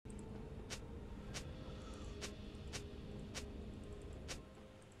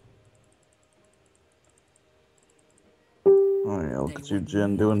look at you,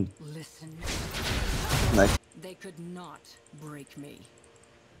 Jin, doing next. They could not break me.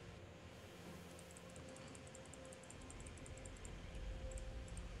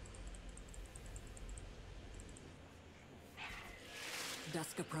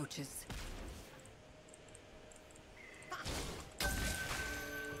 Dusk approaches.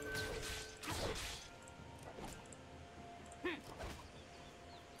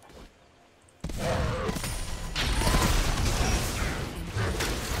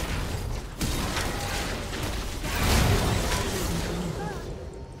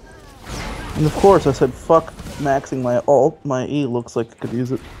 And of course, I said, fuck maxing my ult. My E looks like I could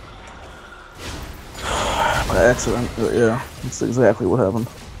use it. By accident, but yeah, that's exactly what happened.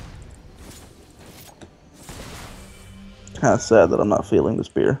 Kinda sad that I'm not feeling this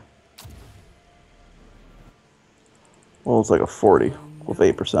beer. Well, it's like a 40 with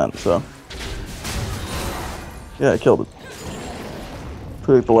 8%, so. Yeah, I killed it.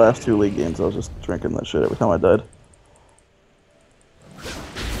 For like the last 2 league games, I was just drinking that shit every time I died.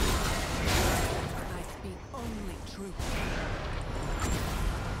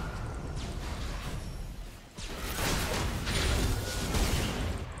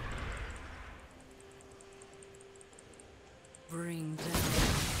 Bring down the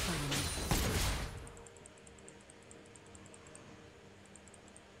sun.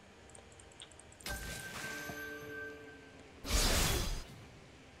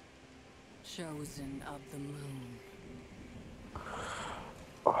 Chosen of the moon.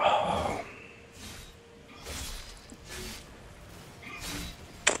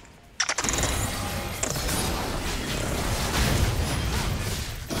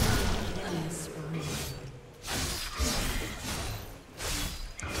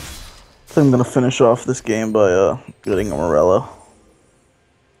 I think I'm gonna finish off this game by getting a Morello.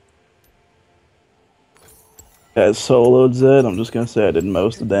 As soloed Zed, I'm just gonna say I did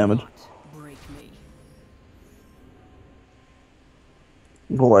most of the damage.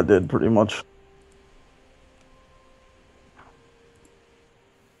 Well, I did pretty much.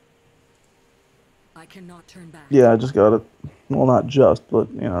 I cannot turn back. Yeah, I just got it. Well, not just,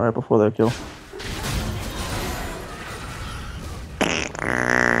 but you know, right before that kill.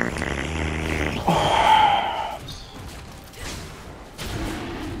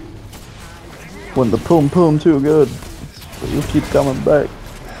 When the poom poom too good, so you keep coming back.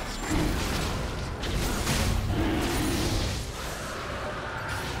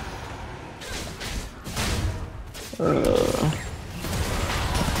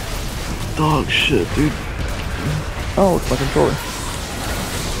 Dog shit, dude. Oh, it's my controller.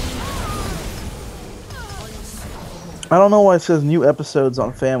 I don't know why it says new episodes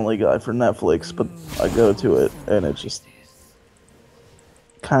on Family Guy for Netflix, but I go to it and it's just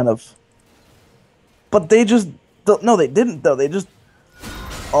kind of. But they just no, they didn't though. They just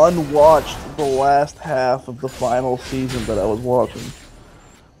unwatched the last half of the final season that I was watching.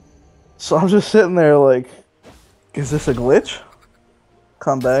 So I'm just sitting there like, is this a glitch?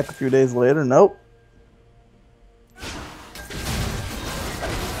 Come back a few days later, nope. They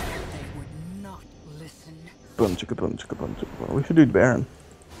would not listen. Boom chicka boom chicka boom chicka boom. We should do Baron.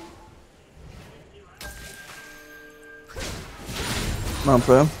 Know what I'm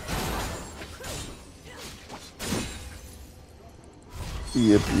saying?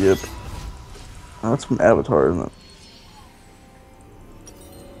 Yep, yep. Oh, that's from Avatar, isn't it?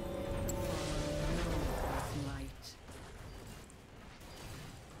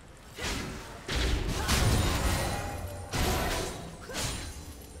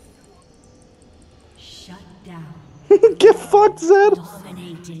 Shut down. Get fucked, Zed!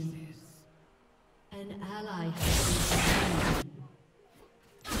 Dominating. An ally has been slain.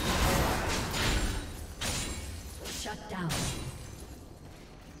 Shut down.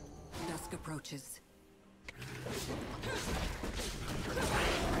 Dusk approaches.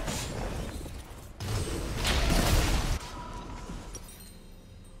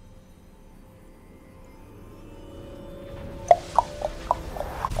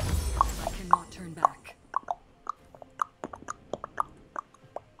 I cannot turn back.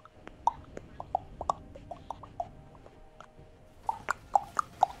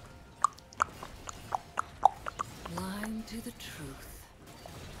 Blind to the truth.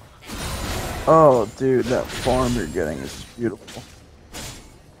 Oh, dude, that farm you're getting is beautiful.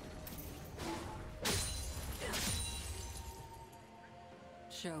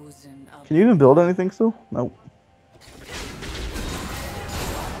 Chosen of Can you even build anything still? Nope.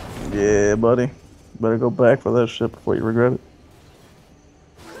 Yeah, buddy. Better go back for that shit before you regret it.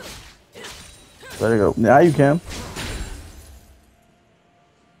 Better go. Now you can.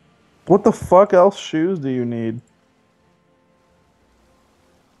 What the fuck else shoes do you need?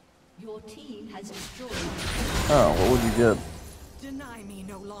 Your team has destroyed. Oh, what would you get? Deny me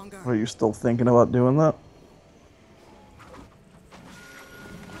no longer. Are you still thinking about doing that?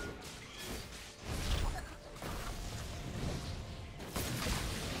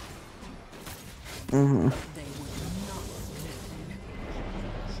 Mm-hmm. They would not listen.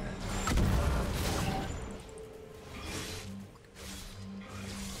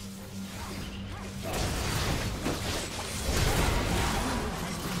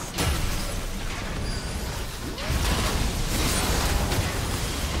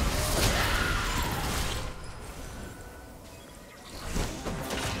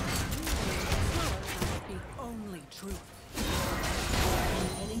 Speak only truth.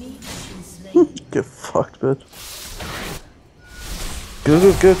 Enemy has been slain. Get fucked, bitch.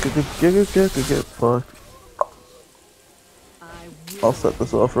 Get fucked. I I'll will. set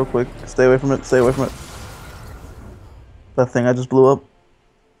this off real quick. Stay away from it. Stay away from it. That thing I just blew up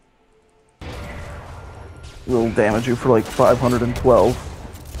will damage you for like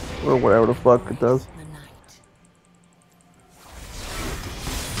 512 or whatever the fuck it does. The night.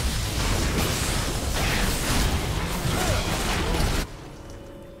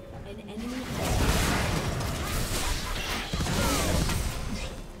 An enemy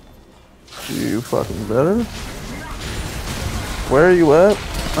You fucking better. Where are you at?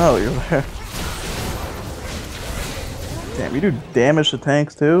 Oh, you're there. Damn, you do damage to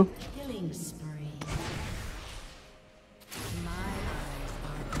tanks too? killing spree. My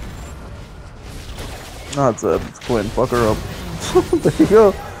eyes No, it's it's Quinn. Fuck her up. There you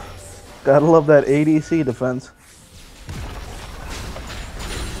go. Gotta love that ADC defense.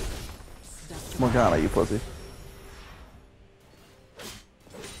 Morgana, you pussy.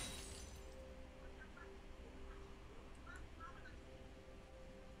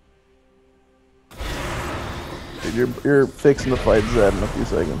 Dude, you're fixing to fight Zed in a few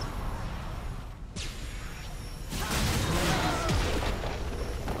seconds.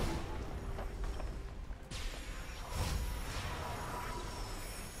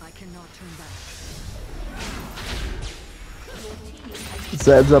 I cannot turn back.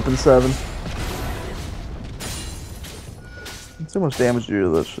 Zed's up in 7. Too much damage due to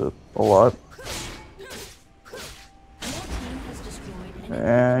this shit. A lot. Has destroyed an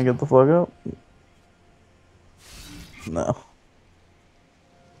And get the fuck out. No.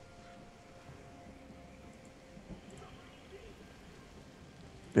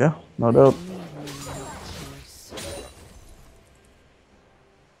 Yeah, no doubt. Leave me no choice.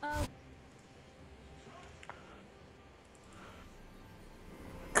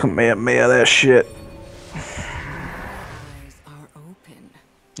 Kamehameha that shit. Eyes are open.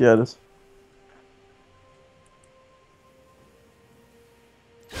 Yeah, it is.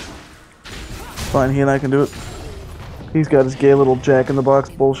 Fine, he and I can do it. He's got his gay little jack-in-the-box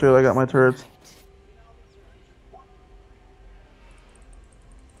bullshit. I got my turrets.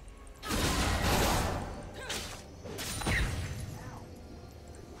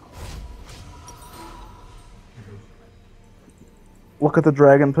 Look at the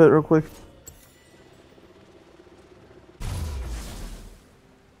dragon pit real quick.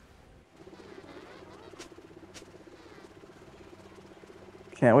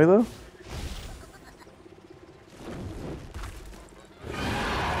 Can't we though?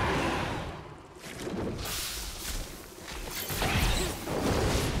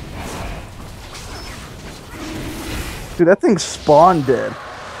 Dude, that thing spawned dead.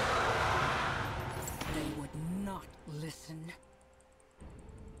 They would not listen.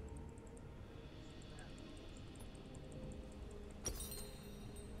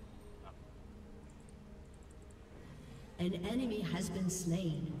 An enemy has been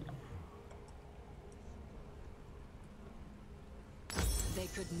slain. They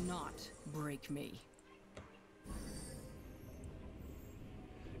could not break me.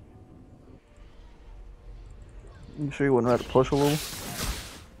 You sure you wouldn't have to push a little?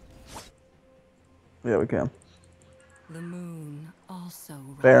 Yeah, we can. The moon also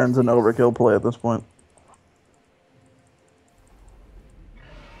Baron's an rises. overkill play at this point.